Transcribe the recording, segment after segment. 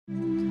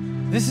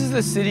This is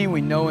the city we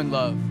know and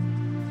love.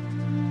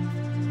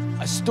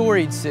 A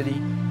storied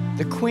city,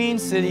 the Queen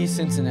City,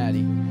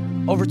 Cincinnati.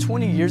 Over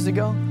 20 years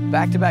ago,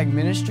 Back2Back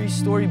Ministries'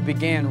 story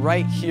began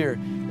right here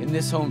in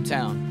this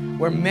hometown,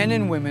 where men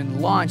and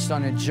women launched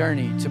on a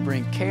journey to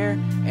bring care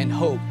and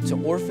hope to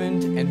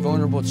orphaned and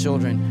vulnerable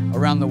children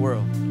around the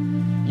world.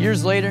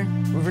 Years later,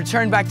 we've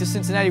returned back to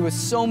Cincinnati with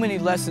so many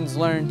lessons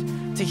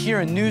learned to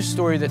hear a new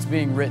story that's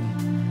being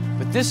written.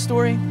 But this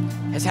story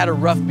has had a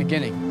rough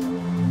beginning.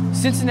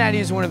 Cincinnati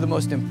is one of the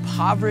most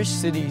impoverished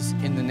cities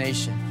in the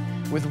nation,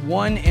 with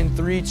 1 in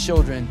 3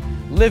 children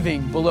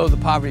living below the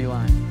poverty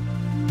line.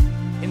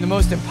 In the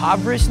most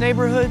impoverished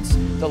neighborhoods,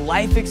 the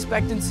life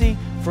expectancy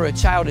for a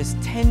child is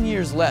 10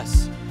 years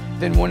less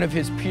than one of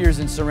his peers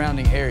in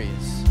surrounding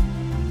areas.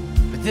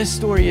 But this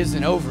story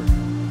isn't over.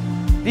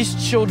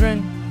 These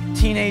children,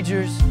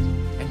 teenagers,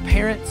 and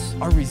parents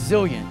are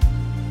resilient,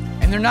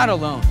 and they're not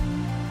alone.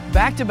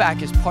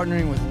 Back2Back is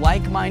partnering with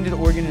like-minded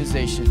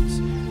organizations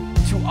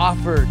to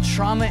offer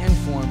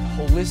trauma-informed,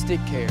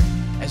 holistic care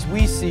as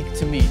we seek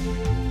to meet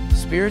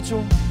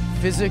spiritual,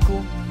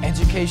 physical,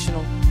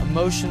 educational,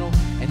 emotional,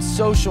 and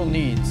social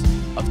needs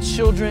of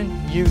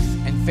children, youth,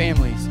 and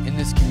families in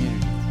this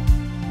community.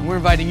 And we're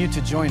inviting you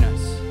to join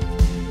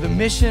us. The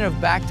mission of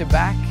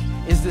Back2Back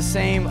is the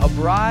same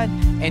abroad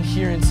and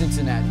here in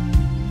Cincinnati,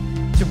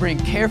 to bring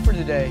care for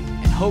today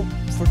and hope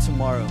for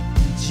tomorrow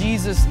in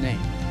Jesus' name,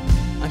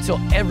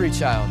 until every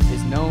child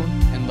is known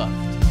and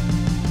loved.